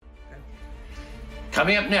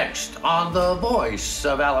Coming up next on The Voice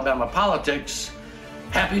of Alabama Politics,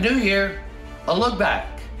 Happy New Year, a look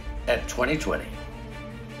back at 2020.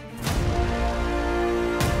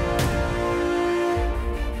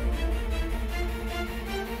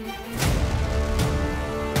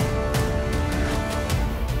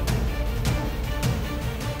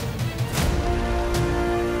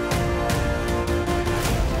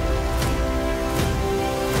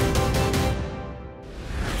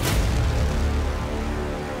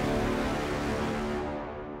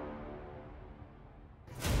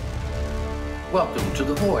 Welcome to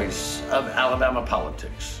The Voice of Alabama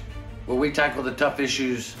Politics, where we tackle the tough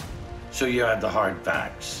issues so you have the hard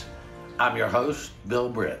facts. I'm your host, Bill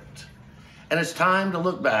Britt, and it's time to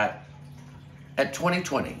look back at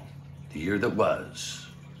 2020, the year that was.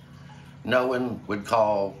 No one would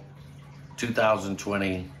call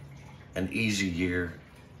 2020 an easy year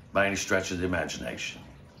by any stretch of the imagination.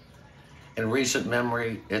 In recent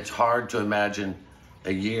memory, it's hard to imagine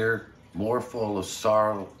a year more full of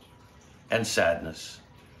sorrow and sadness,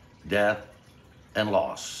 death and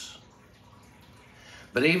loss.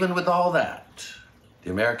 But even with all that,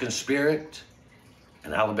 the American spirit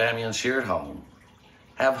and Alabamians here at home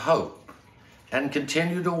have hope and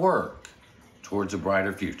continue to work towards a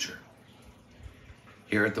brighter future.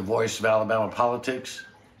 Here at the Voice of Alabama Politics,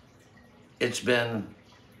 it's been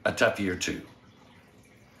a tough year too.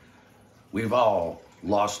 We've all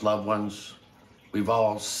lost loved ones. We've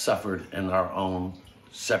all suffered in our own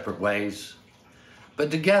separate ways,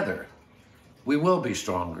 but together we will be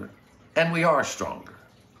stronger, and we are stronger.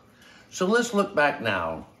 So let's look back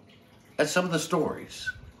now at some of the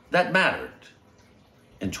stories that mattered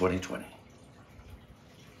in 2020.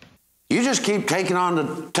 You just keep taking on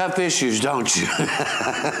the tough issues, don't you?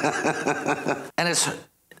 And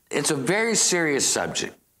it's a very serious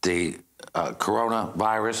subject. The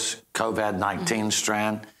coronavirus, COVID-19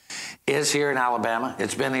 strand, is here in Alabama.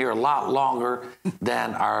 It's been here a lot longer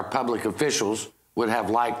than our public officials would have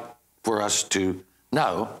liked for us to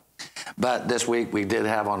know. But this week we did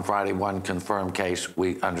have on Friday one confirmed case.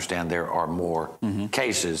 We understand there are more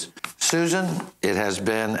cases. Susan, it has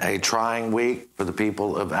been a trying week for the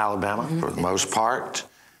people of Alabama for the most part.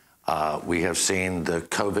 We have seen the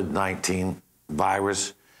COVID-19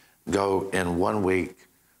 virus go in 1 week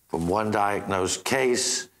from one diagnosed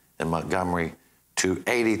case in Montgomery to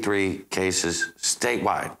 83 cases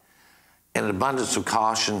statewide. In an abundance of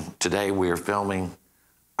caution, today we are filming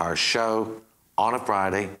our show on a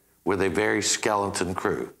Friday with a very skeleton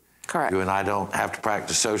crew. Correct. You and I don't have to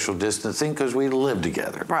practice social distancing because we live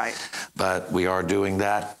together. Right. But we are doing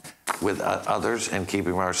that with others and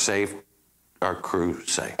keeping our crew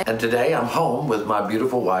safe. And today I'm home with my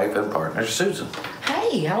beautiful wife and partner, Susan.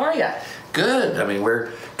 Hey, how are you? Good. I mean,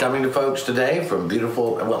 we're coming to folks today from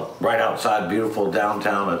beautiful, well, right outside beautiful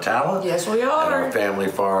downtown Attala. Yes, we are. At our family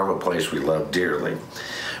farm, a place we love dearly.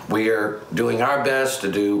 We are doing our best to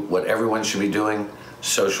do what everyone should be doing,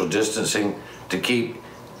 social distancing, to keep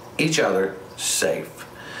each other safe.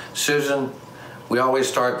 Susan, we always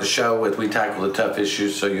start the show with we tackle the tough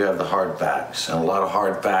issues so you have the hard facts. And a lot of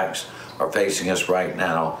hard facts are facing us right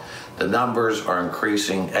now. The numbers are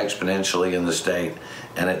increasing exponentially in the state,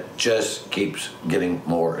 and it just keeps getting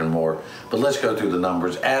more and more. But let's go through the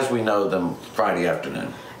numbers as we know them Friday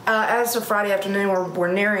afternoon. As of Friday afternoon,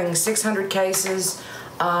 we're nearing 600 cases.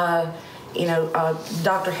 Dr.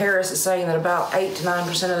 Harris is saying that about 8 to 9%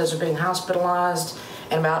 of those are being hospitalized,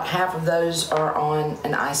 and about half of those are on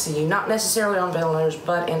an ICU. Not necessarily on ventilators,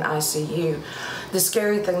 but in ICU. The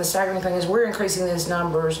scary thing, the staggering thing is we're increasing these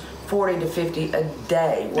numbers 40 to 50 a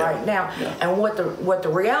day right now. Yeah. And what the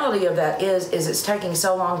reality of that is it's taking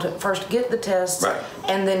so long to first get the tests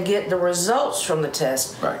and then get the results from the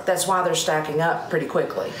test. Right. That's why they're stacking up pretty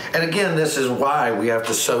quickly. And again, this is why we have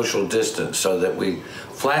to social distance, so that we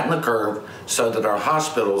flatten the curve so that our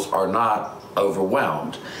hospitals are not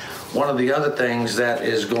overwhelmed. One of the other things that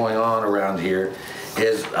is going on around here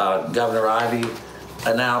is Governor Ivey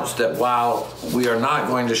announced that while we are not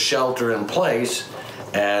going to shelter in place,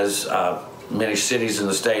 as many cities in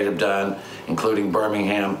the state have done, including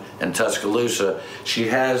Birmingham and Tuscaloosa, she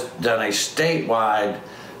has done a statewide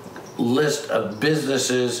list of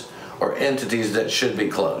businesses or entities that should be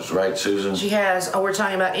closed, right, Susan? She has. We're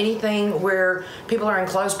talking about anything where people are in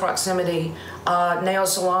close proximity, nail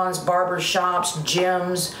salons, barber shops,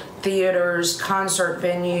 gyms, theaters, concert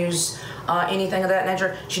venues, anything of that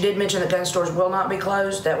nature. She did mention that gun stores will not be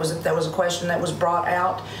closed. That was a question that was brought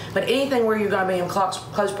out. But anything where you're going to be in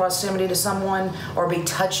close proximity to someone or be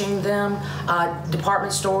touching them,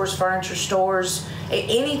 department stores, furniture stores,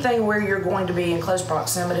 anything where you're going to be in close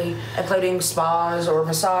proximity, including spas or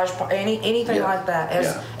massage, anything like that,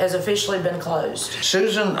 has officially been closed.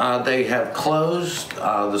 Susan, they have closed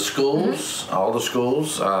the schools, all the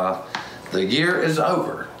schools. The year is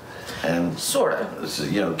over. And sort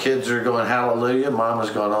of. Kids are going hallelujah. Mama's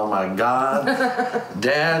going, oh my God.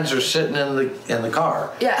 Dads are sitting in the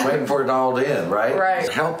car, waiting for it all to end, right? Right.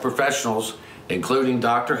 Health professionals, including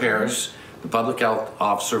Dr. Harris, the public health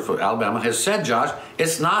officer for Alabama, has said, Josh,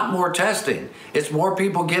 it's not more testing. It's more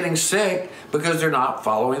people getting sick because they're not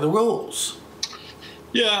following the rules.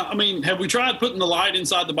 Yeah, I mean, have we tried putting the light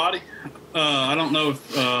inside the body? I don't know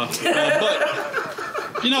if, but.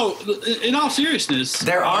 In all seriousness,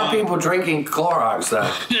 there are people drinking Clorox,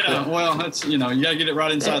 though. Yeah, well, that's you got to get it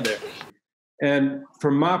right inside there. And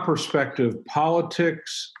from my perspective,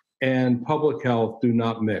 politics and public health do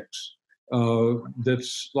not mix.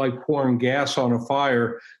 That's like pouring gas on a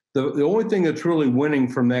fire. The only thing that's really winning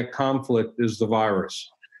from that conflict is the virus.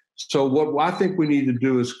 So what I think we need to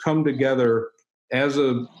do is come together as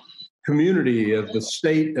a community, as the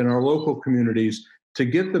state and our local communities, to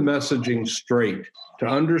get the messaging straight, to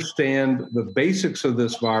understand the basics of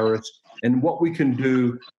this virus and what we can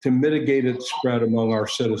do to mitigate its spread among our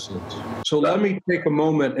citizens. So let me take a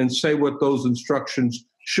moment and say what those instructions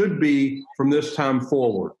should be from this time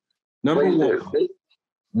forward. Number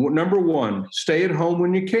one, stay at home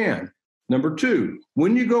when you can. Number two,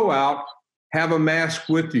 when you go out, have a mask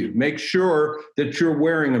with you. Make sure that you're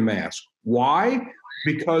wearing a mask. Why?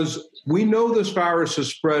 Because we know this virus has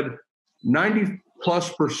spread 90+%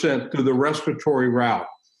 through the respiratory route.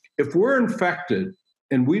 If we're infected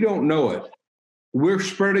and we don't know it, we're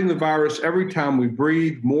spreading the virus every time we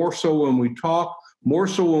breathe, more so when we talk, more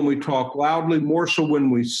so when we talk loudly, more so when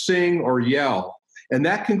we sing or yell. And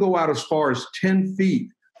that can go out as far as 10 feet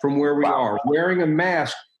from where we are. Wearing a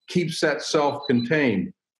mask keeps that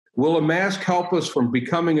self-contained. Will a mask help us from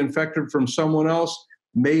becoming infected from someone else?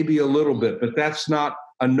 Maybe a little bit, but that's not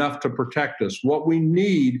enough to protect us. What we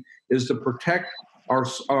need is to protect our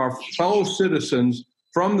fellow citizens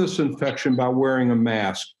from this infection by wearing a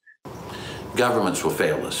mask. Governments will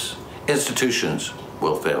fail us. Institutions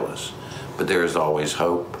will fail us. But there is always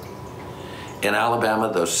hope. In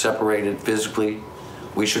Alabama, though separated physically,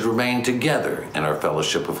 we should remain together in our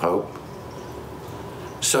fellowship of hope.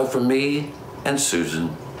 So for me and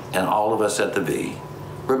Susan and all of us at the V,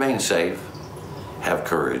 remain safe, have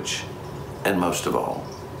courage, and most of all,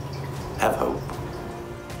 have hope.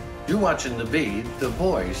 You're watching The V, the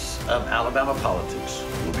voice of Alabama politics.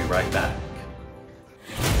 We'll be right back.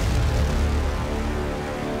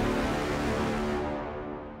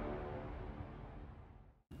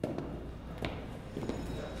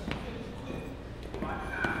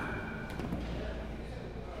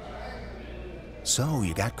 So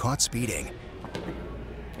you got caught speeding.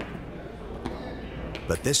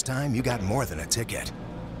 But this time you got more than a ticket.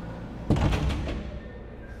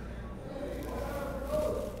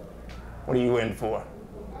 What are you in for?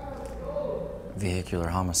 Vehicular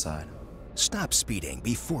homicide. Stop speeding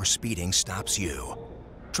before speeding stops you.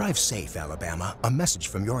 Drive safe, Alabama. A message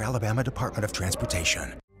from your Alabama Department of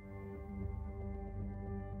Transportation.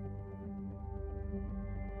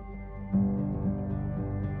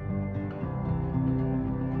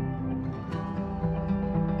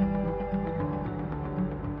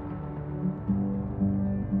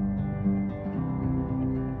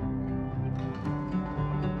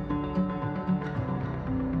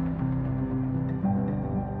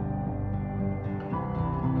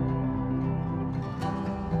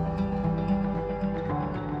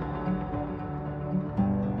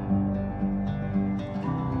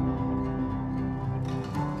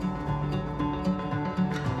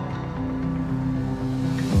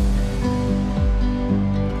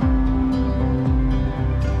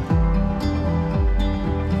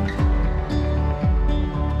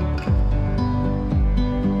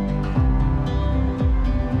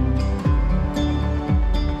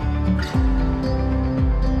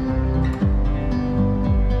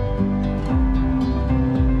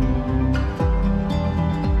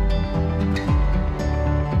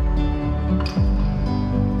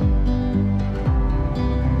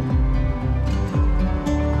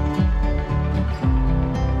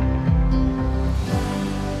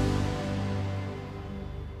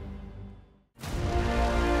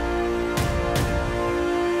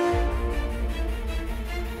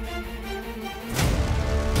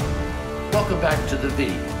 Welcome back to The V,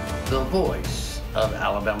 the voice of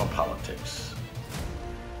Alabama politics.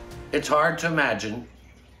 It's hard to imagine,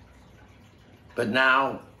 but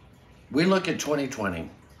now we look at 2020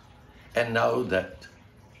 and know that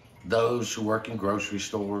those who work in grocery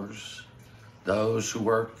stores, those who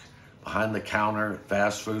work behind the counter at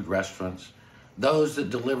fast food restaurants, those that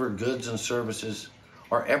deliver goods and services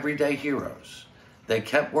are everyday heroes. They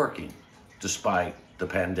kept working despite the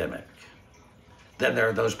pandemic. Then there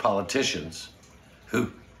are those politicians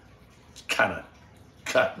who kind of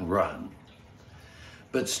cut and run.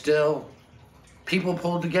 But still, people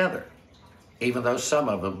pulled together, even though some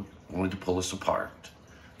of them wanted to pull us apart.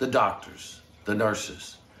 The doctors, the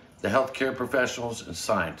nurses, the healthcare professionals and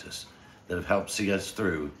scientists that have helped see us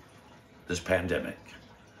through this pandemic.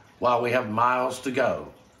 While we have miles to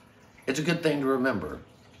go, it's a good thing to remember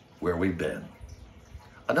where we've been.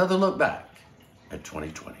 Another look back at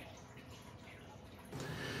 2020.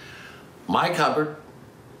 Mike Hubbard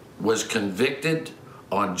was convicted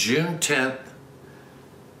on June 10th,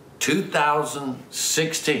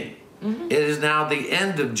 2016. It is now the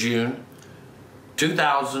end of June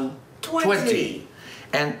 2020.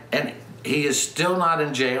 And he is still not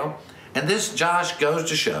in jail. And this, Josh, goes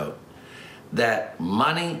to show that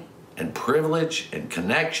money and privilege and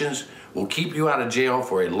connections will keep you out of jail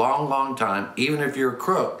for a long, long time, even if you're a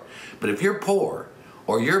crook. But if you're poor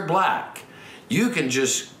or you're black, you can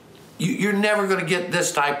just, you're never going to get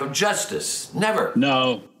this type of justice. Never.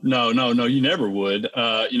 No, you never would.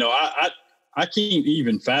 I can't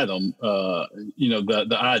even fathom,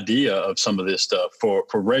 the idea of some of this stuff for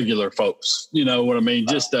regular folks. You know what I mean?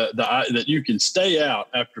 Just that you can stay out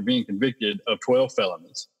after being convicted of 12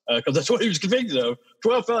 felonies. Because that's what he was convicted of.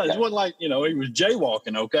 12 felonies. It wasn't like, he was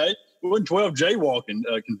jaywalking, okay? It wasn't 12 jaywalking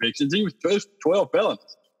convictions. He was 12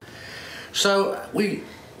 felonies. So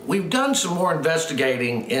we've done some more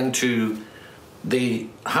investigating into the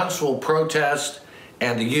Huntsville protest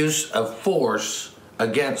and the use of force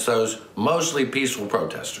against those mostly peaceful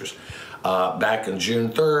protesters. Back on June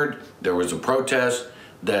 3rd, there was a protest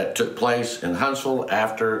that took place in Huntsville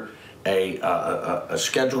after a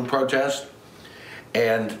scheduled protest.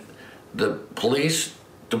 And the police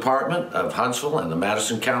department of Huntsville and the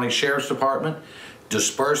Madison County Sheriff's Department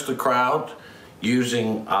dispersed the crowd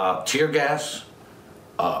using tear gas,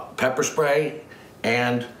 pepper spray,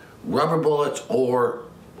 and rubber bullets or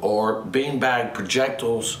beanbag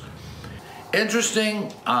projectiles.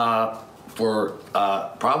 Interesting, for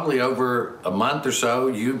probably over a month or so,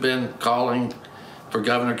 you've been calling for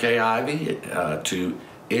Governor Kay Ivey to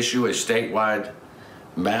issue a statewide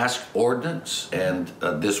mask ordinance, and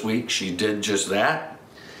this week she did just that.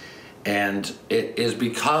 And it is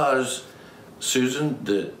because, Susan,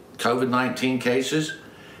 the COVID-19 cases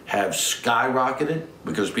have skyrocketed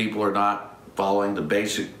because people are not following the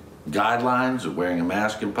basic guidelines of wearing a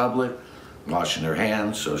mask in public, washing their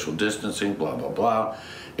hands, social distancing, blah, blah, blah.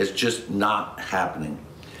 It's just not happening.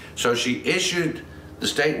 So she issued the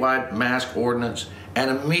statewide mask ordinance, and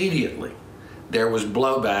immediately there was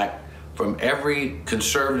blowback from every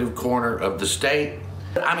conservative corner of the state.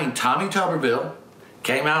 I mean, Tommy Tuberville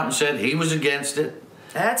came out and said he was against it.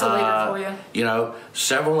 That's a leader for you. You know,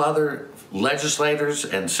 several other legislators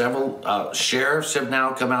and several sheriffs have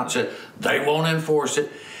now come out and said they won't enforce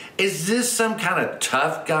it. Is this some kind of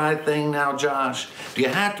tough guy thing now, Josh? Do you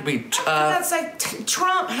have to be tough? I gotta say,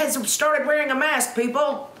 Trump has started wearing a mask,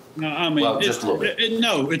 people. No, I mean, well, just a little bit.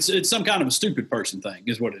 It's some kind of a stupid person thing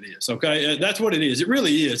is what it is, okay? That's what it is. It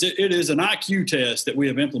really is. It is an IQ test that we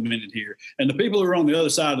have implemented here. And the people who are on the other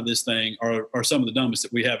side of this thing are some of the dumbest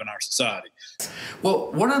that we have in our society.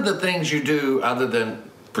 Well, one of the things you do other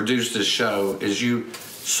than produce this show is you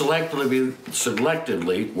selectively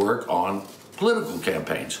work on political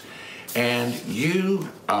campaigns. And you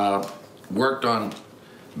worked on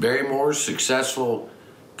Barry Moore's successful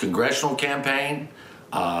congressional campaign.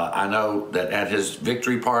 I know that at his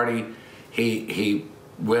victory party, he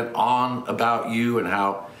went on about you and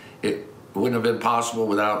how it wouldn't have been possible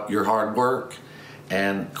without your hard work.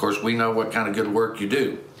 And of course, we know what kind of good work you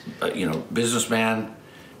do. Businessman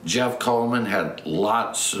Jeff Coleman had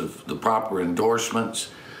lots of the proper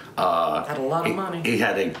endorsements. Had a lot of money. He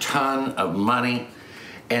had a ton of money,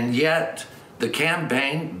 and yet the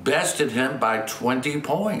campaign bested him by 20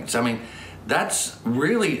 points. I mean, that's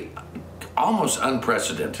really almost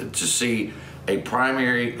unprecedented to see a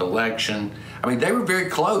primary election. I mean, they were very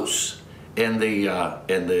close in the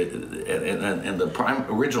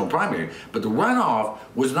original primary, but the runoff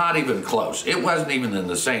was not even close. It wasn't even in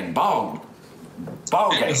the same ball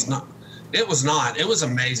game. It was not. It was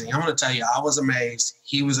amazing. I'm going to tell you, I was amazed.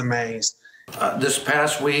 He was amazed. This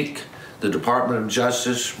past week, the Department of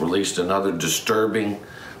Justice released another disturbing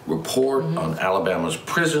report on Alabama's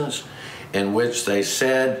prisons, in which they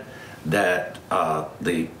said that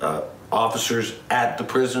the officers at the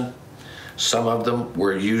prison, some of them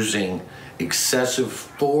were using excessive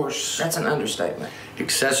force. That's an understatement.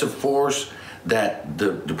 Excessive force that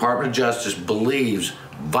the Department of Justice believes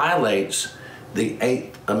violates the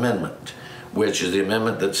 8th Amendment, which is the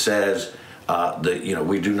amendment that says that, you know,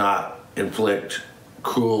 we do not inflict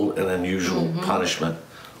cruel and unusual punishment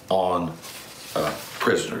on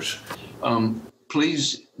prisoners.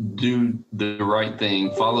 Please do the right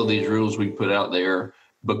thing. Follow these rules we put out there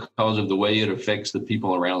because of the way it affects the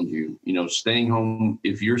people around you. You know, staying home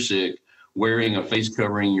if you're sick, wearing a face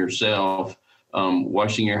covering yourself,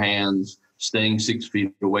 washing your hands, staying 6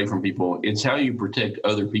 feet away from people. It's how you protect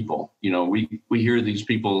other people. You know, we hear these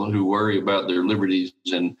people who worry about their liberties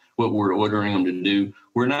and what we're ordering them to do.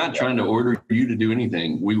 We're not trying to order you to do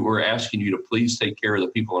anything. We're asking you to please take care of the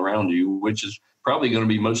people around you, which is probably going to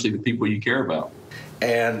be mostly the people you care about.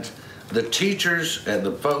 And the teachers and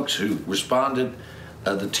the folks who responded,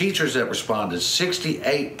 the teachers that responded,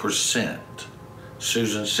 68%,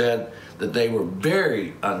 Susan said that they were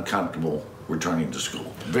very uncomfortable returning to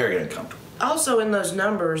school, very uncomfortable. Also in those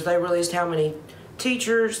numbers, they released how many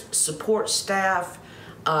teachers, support staff,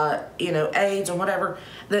 you know, aides and whatever.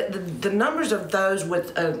 The numbers of those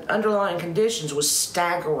with underlying conditions was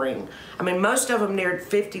staggering. I mean, most of them neared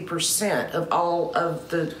 50% of all of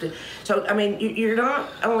the so, I mean, you're not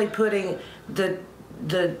only putting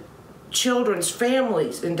the children's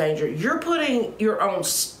families in danger, you're putting your own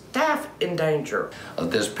staff in danger.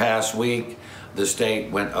 This past week, the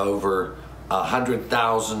state went over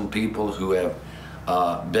 100,000 people who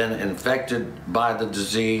have been infected by the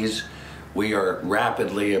disease. We are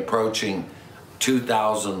rapidly approaching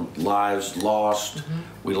 2,000 lives lost.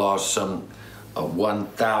 We lost some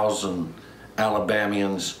 1,000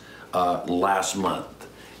 Alabamians last month.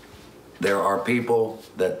 There are people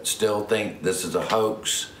that still think this is a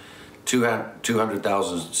hoax.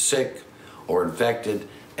 200,000 sick or infected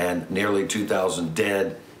and nearly 2,000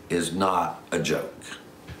 dead is not a joke.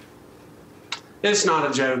 It's not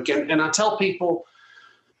a joke. And I tell people,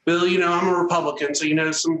 Bill, you know, I'm a Republican, so, you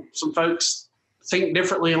know, some folks think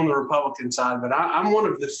differently on the Republican side, but I'm one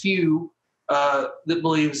of the few that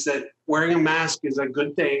believes that wearing a mask is a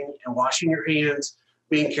good thing, and washing your hands,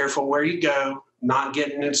 being careful where you go, not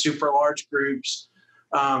getting in super large groups.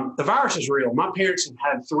 The virus is real. My parents have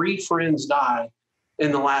had 3 friends die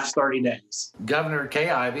in the last 30 days. Governor Kay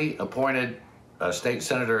Ivey appointed State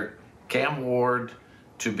Senator Cam Ward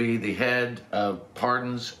to be the head of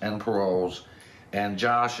pardons and paroles. And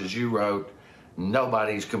Josh, as you wrote,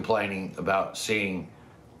 nobody's complaining about seeing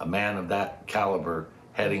a man of that caliber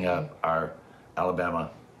heading up our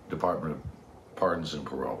Alabama Department of Pardons and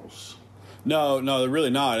Paroles. No, they're really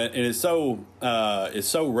not, and it's so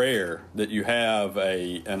rare that you have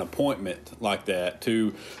an appointment like that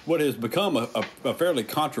to what has become a fairly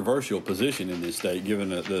controversial position in this state, given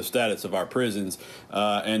the status of our prisons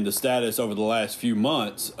and the status over the last few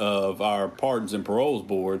months of our Pardons and Paroles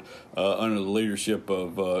Board under the leadership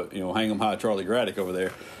of Hang 'em High Charlie Graddick over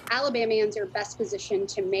there. Alabamians are best positioned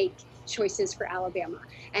to make choices for Alabama,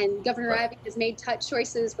 and Governor Ivey has made tough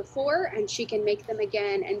choices before, and she can make them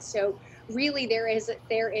again. And so really there is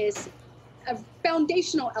a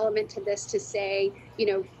foundational element to this to say, you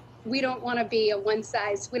know, we don't want to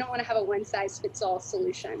have a one size fits all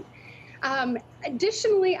solution.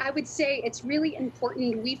 Additionally, I would say it's really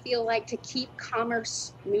important, we feel like, to keep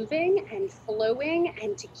commerce moving and flowing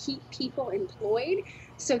and to keep people employed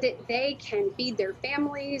so that they can feed their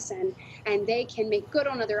families and they can make good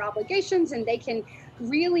on other obligations and they can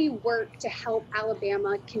really work to help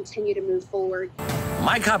Alabama continue to move forward.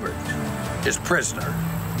 Mike Hubbard is prisoner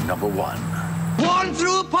number 1. One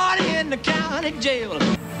threw a party in the county jail.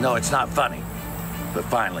 No, it's not funny, but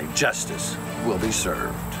finally justice will be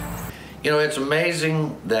served. You know, it's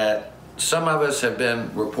amazing that some of us have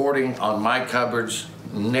been reporting on Mike Hubbard's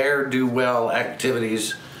ne'er-do-well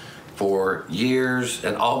activities for years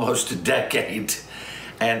and almost a decade.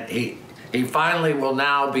 And he finally will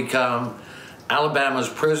now become Alabama's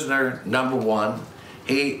prisoner number 1.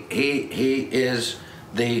 He is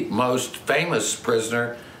the most famous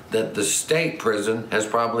prisoner that the state prison has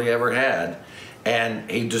probably ever had. And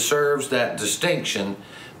he deserves that distinction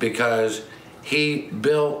because he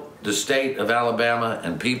built the state of Alabama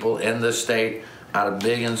and people in the state out of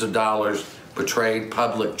billions of dollars, betrayed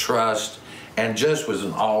public trust, and just was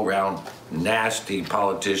an all-around nasty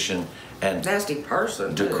politician and nasty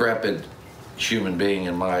person, decrepit human being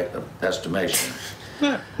in my estimation.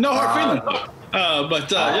 No hard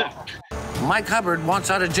feelings. Yeah. Mike Hubbard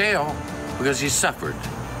wants out of jail because he suffered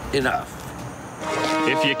enough.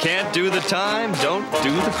 If you can't do the time, don't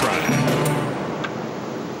do the crime.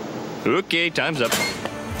 Okay, time's up.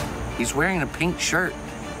 He's wearing a pink shirt.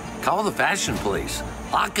 Call the fashion police.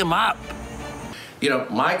 Lock him up. You know,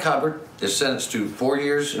 Mike Hubbard is sentenced to 4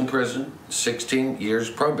 years in prison, 16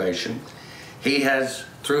 years probation. He has,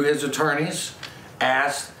 through his attorneys,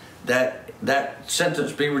 asked that that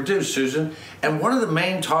sentence be reduced, Susan. And one of the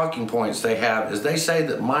main talking points they have is they say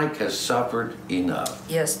that Mike has suffered enough.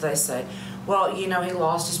 Yes, they say. Well, you know, he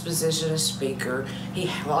lost his position as speaker.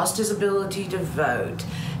 He lost his ability to vote.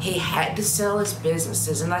 He had to sell his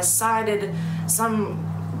businesses. And they cited some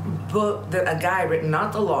book that a guy written,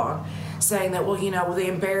 not the law, saying that, well, you know, the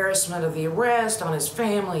embarrassment of the arrest on his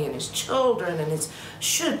family and his children, and it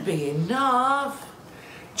should be enough.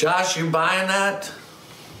 Josh, you buying that?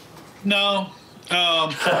 No.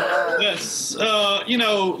 That's, you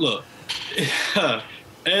know, look,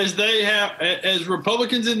 as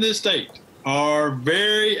Republicans in this state are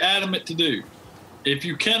very adamant to do, if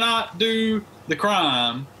you cannot do the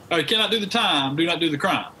crime, or you cannot do the time, do not do the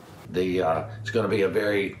crime. It's going to be a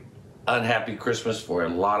very unhappy Christmas for a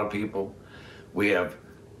lot of people. We have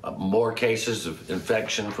more cases of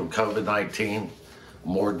infection from COVID-19,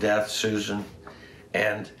 more deaths, Susan,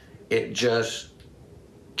 and it just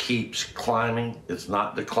keeps climbing. It's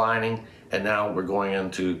not declining, and now we're going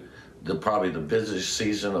into probably the busiest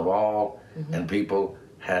season of all, and people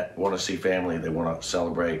want to see family, they want to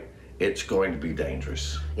celebrate. It's going to be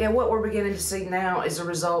dangerous. Yeah, what we're beginning to see now is a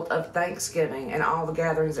result of Thanksgiving and all the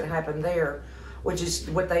gatherings that happened there, which is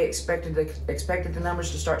what they expected. They expected the numbers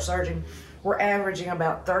to start surging. We're averaging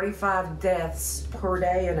about 35 deaths per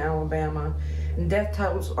day in Alabama, and death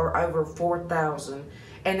totals are over 4,000,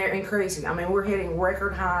 and they're increasing. I mean, we're hitting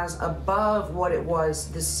record highs above what it was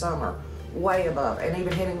this summer, way above, and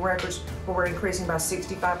even hitting records where we're increasing by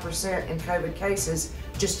 65% in COVID cases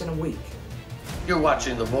just in a week. You're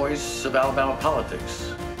watching The Voice of Alabama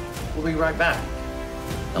Politics. We'll be right back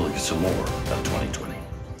and look at some more of 2020.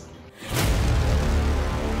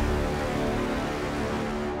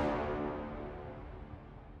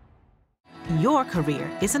 Your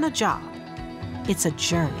career isn't a job, it's a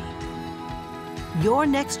journey. Your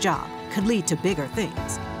next job could lead to bigger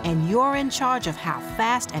things, and you're in charge of how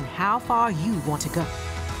fast and how far you want to go.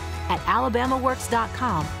 At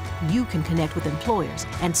alabamaworks.com, you can connect with employers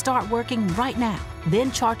and start working right now.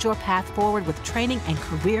 Then chart your path forward with training and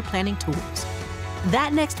career planning tools.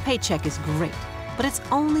 That next paycheck is great, but it's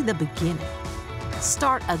only the beginning.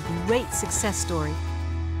 Start a great success story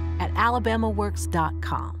at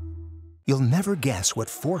alabamaworks.com. You'll never guess what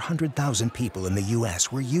 400,000 people in the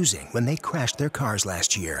U.S. were using when they crashed their cars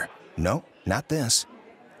last year. No, not this.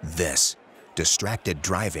 This. Distracted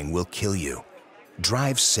driving will kill you.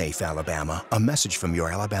 Drive safe, Alabama. A message from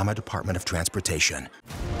your Alabama Department of Transportation.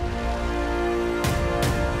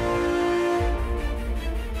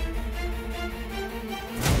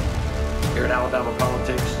 Here at Alabama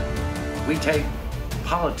Politics, we take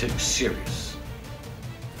politics serious.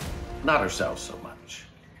 Not ourselves so much.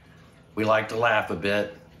 We like to laugh a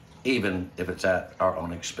bit, even if it's at our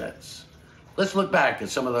own expense. Let's look back at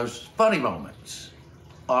some of those funny moments,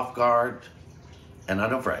 off guard and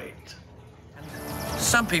unafraid.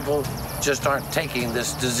 Some people just aren't taking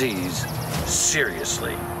this disease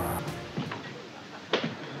seriously.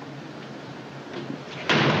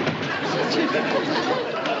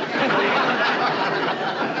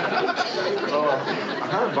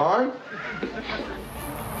 Hi, Barn.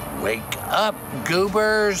 Wake up,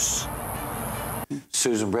 goobers.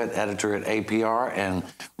 Susan Britt, editor at APR and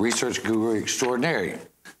research guru extraordinary.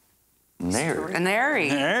 Extraordinary.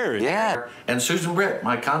 Yeah. And Susan Britt,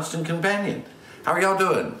 my constant companion. How are y'all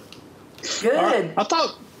doing? Good. I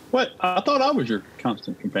thought I was your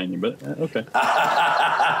constant companion, but okay. Y'all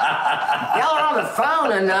are on the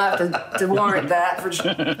phone enough to warrant that.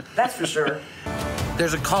 That's for sure.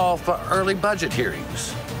 There's a call for early budget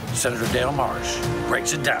hearings. Senator Dale Marsh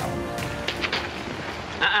breaks it down.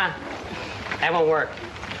 That won't work.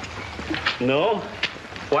 No?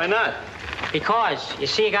 Why not? Because, you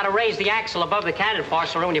see, you got to raise the axle above the cannon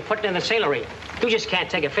parcel when you put it in the celery. You just can't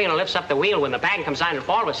take a feel and lifts up the wheel when the bag comes down and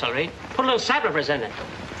fall with celery. Put a little saplifers in it.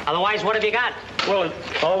 Otherwise, what have you got? Well, it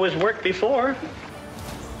always worked before.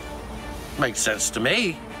 Makes sense to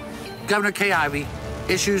me. Governor Kay Ivey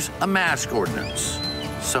issues a mask ordinance.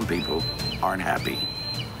 Some people aren't happy.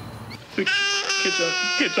 The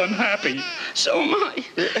kid's unhappy. So am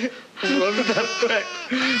I. Love that fact.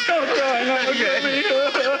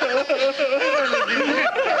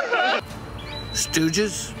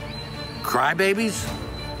 Stooges? Crybabies?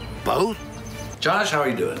 Both? Josh, how are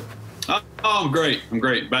you doing? Oh, I'm great. I'm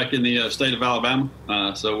great. Back in the state of Alabama,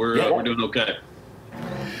 so we're doing okay.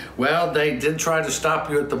 Well, they did try to stop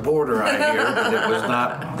you at the border, I hear, but it was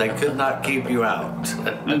not, they could not keep you out.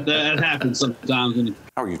 That happens sometimes.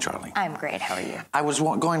 How are you, Charlie? I'm great. How are you? I was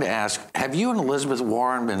going to ask, have you and Elizabeth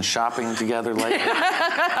Warren been shopping together lately?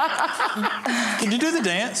 Did you do the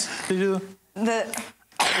dance? Did you do the...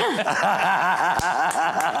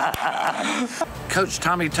 Coach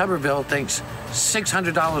Tommy Tuberville thinks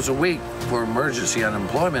 $600 a week for emergency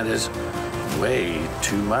unemployment is way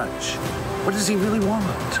too much. What does he really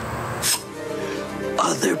want?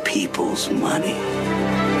 Other people's money.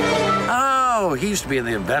 Oh, he used to be in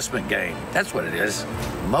the investment game. That's what it is.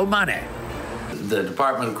 Mo money. The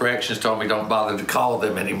Department of Corrections told me don't bother to call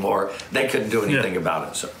them anymore. They couldn't do anything about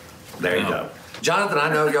it, so there you go. Jonathan, I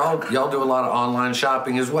know y'all do a lot of online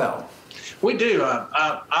shopping as well. We do.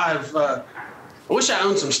 I wish I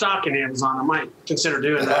owned some stock in Amazon. I might consider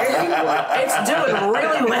doing that. It's doing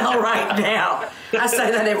really well right now. I say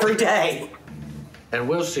that every day. And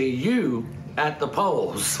we'll see you at the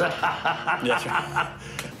polls. Yes, sir.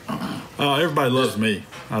 Oh, everybody loves me.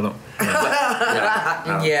 I don't.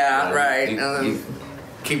 Yeah, right. You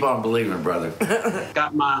keep on believing, brother.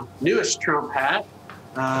 Got my newest Trump hat.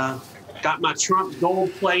 Got my Trump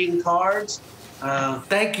gold playing cards.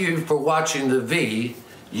 Thank you for watching the V.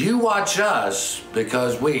 You watch us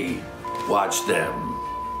because we watch them.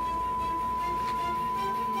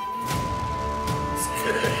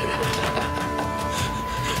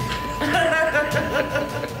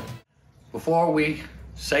 Before we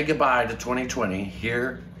say goodbye to 2020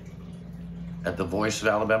 here at the Voice of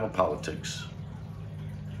Alabama Politics,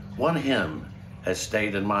 one hymn has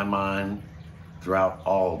stayed in my mind throughout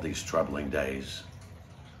all these troubling days.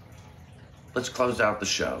 Let's close out the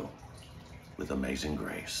show with Amazing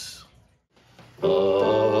Grace.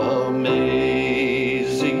 Amazing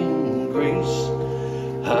grace,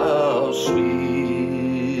 how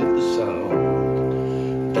sweet the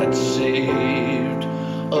sound that saved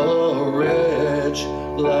a wretch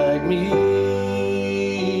like me.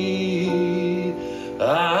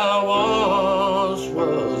 I once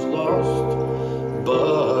was lost,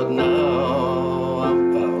 but now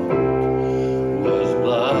I'm found. Was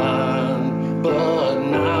blind, but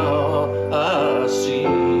now I see.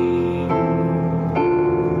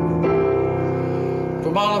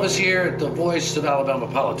 From all of us here at the Voice of Alabama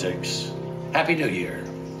Politics, Happy New Year.